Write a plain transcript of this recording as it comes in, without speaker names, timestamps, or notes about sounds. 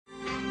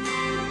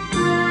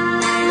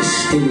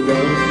Here we go.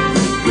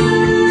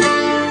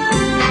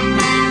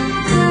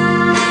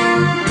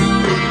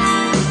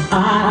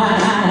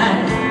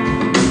 I'm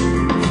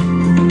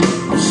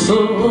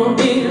so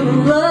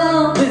in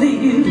love with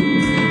you.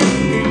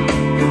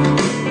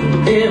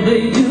 Whatever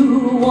you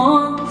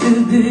want to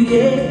do,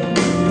 yeah,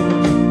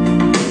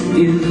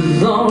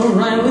 is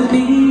alright with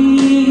me.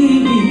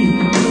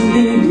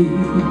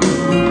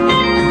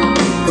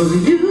 'Cause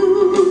you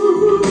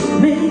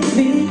make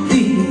me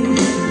feel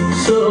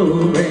so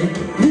brand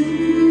new,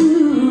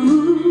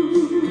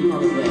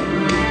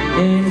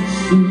 and it's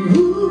true.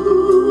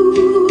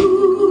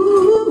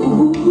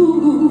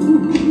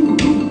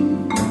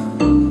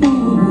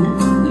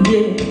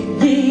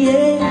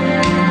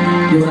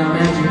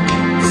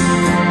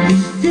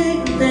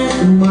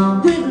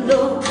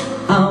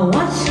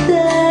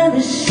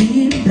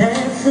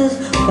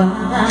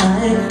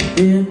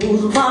 There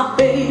goes my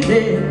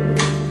baby.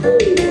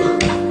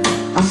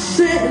 I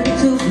said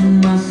to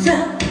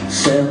myself,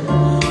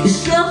 you're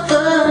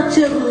such a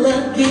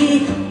lucky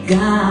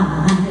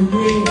guy,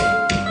 yeah.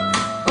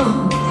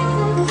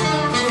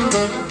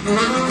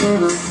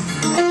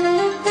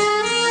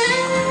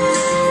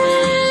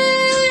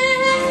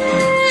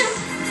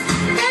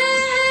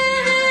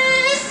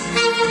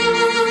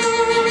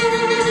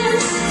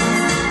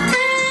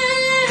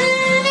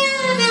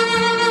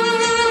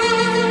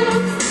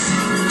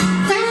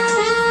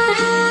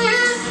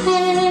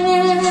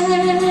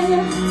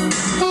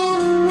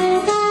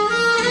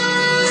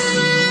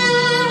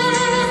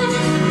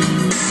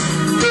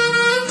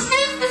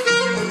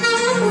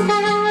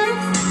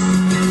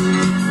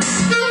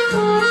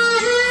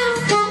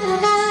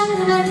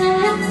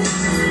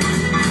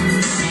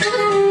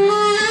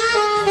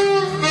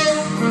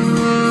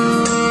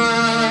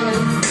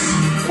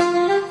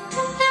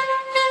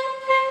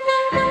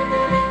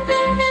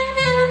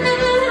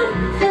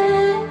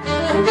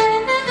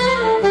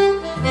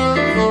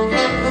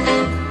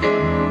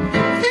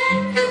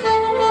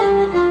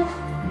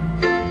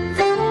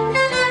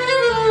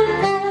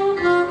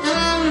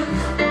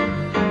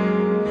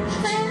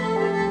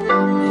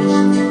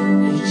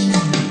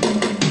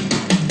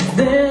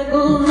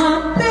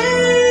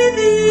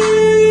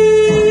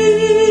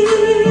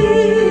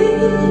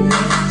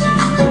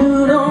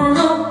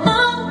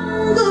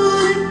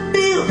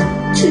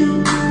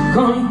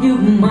 Calling you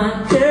my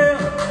girl,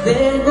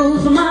 there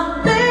goes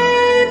my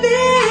baby.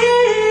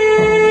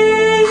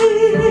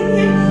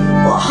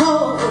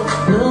 Oh,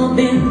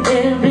 loving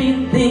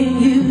everything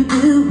you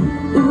do.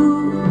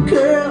 Ooh,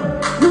 girl,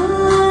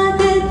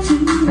 look at you.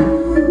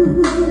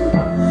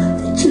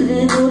 That you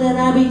didn't know that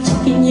I be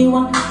checking you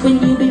out when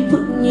you be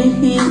putting your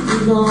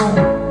heels on.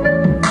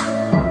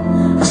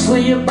 I swear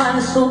your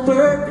body's so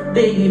perfect,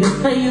 baby.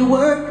 How you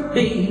work,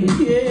 baby,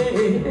 yeah.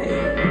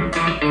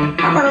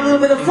 I got a little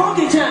bit of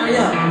funky time,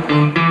 yeah.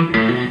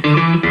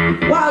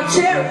 Wild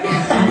cherry,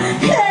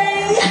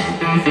 hey,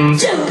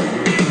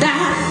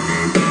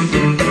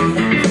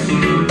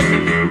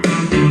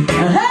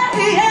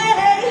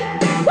 hey,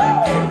 woo.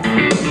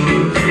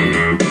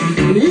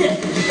 Yeah,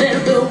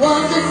 there's the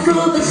one that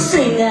through the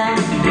singer,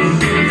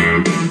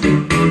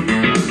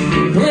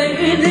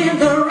 playing in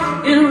the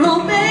rock and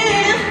roll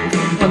band.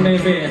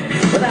 Maybe,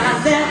 but I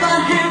never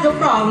had a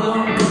problem.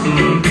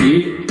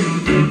 Yeah.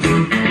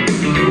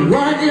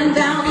 Running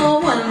down a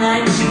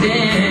one-night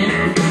stand.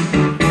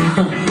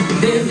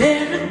 There's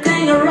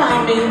everything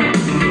around me,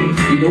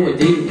 you know it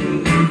did.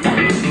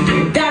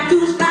 Got to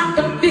stop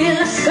the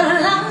feeling so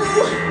low.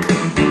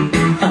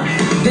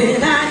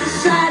 Then I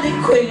decided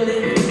quickly,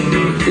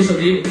 yes I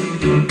did,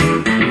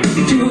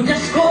 to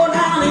just go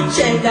down and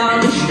check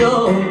out the show.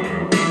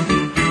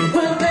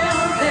 Well, there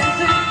was that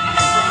time.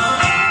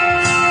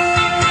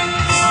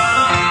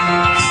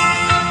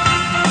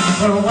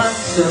 For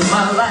once in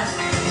my life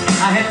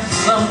I have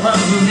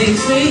someone who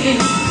needs me,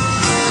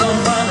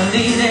 someone who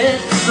needed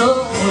so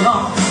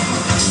long.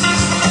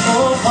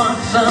 For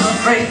once I'm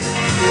afraid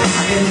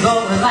I can go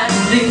when life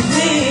leaves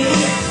me.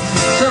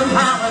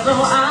 Somehow I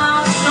know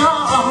I'm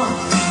strong.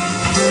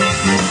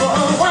 For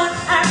once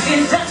I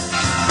can touch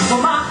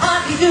what my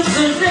heart used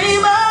to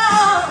dream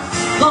of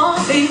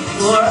long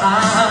before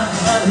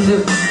I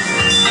knew.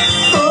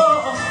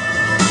 Oh,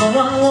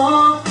 someone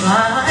warm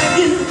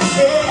like you,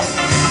 yeah,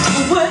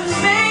 wouldn't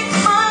make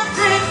my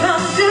dream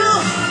come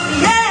true.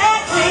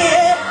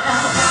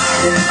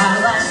 In my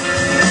life,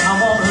 I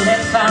won't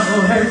let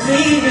sorrow hurt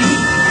me,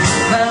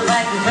 not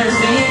like it hurt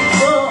me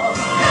before.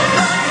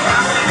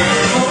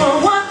 For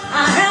once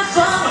I have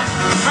someone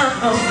I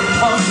know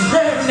won't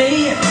desert me.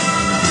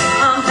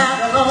 I'm not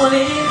alone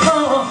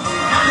anymore.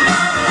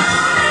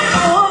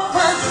 For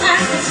once I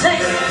can say,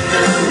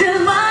 this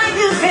mine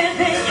you can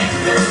take,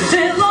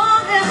 as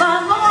long as I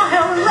know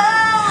how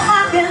love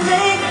I can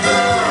make.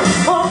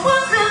 For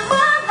once in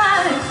my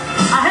life,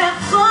 I have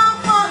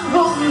someone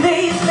who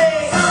needs me.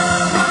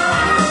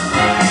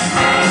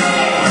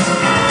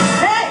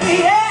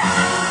 Yeah.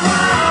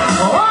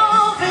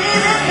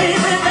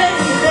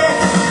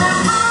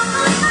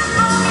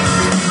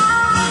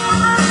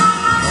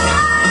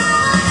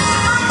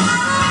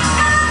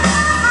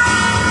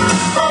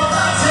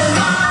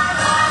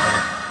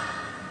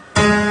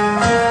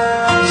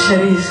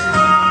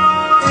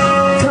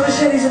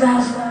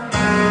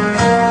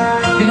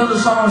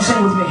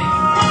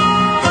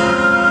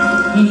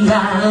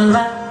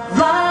 la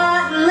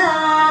la la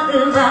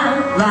la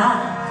la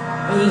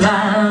la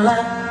la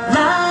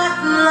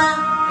la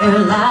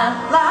la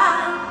la.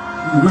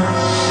 My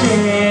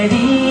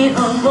shady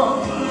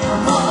humble,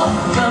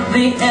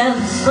 lovely as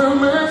a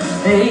summer's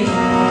day.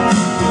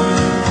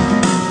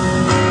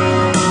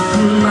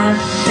 My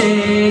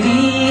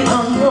shady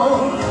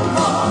humble,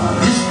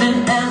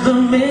 distant as the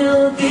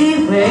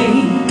Milky Way.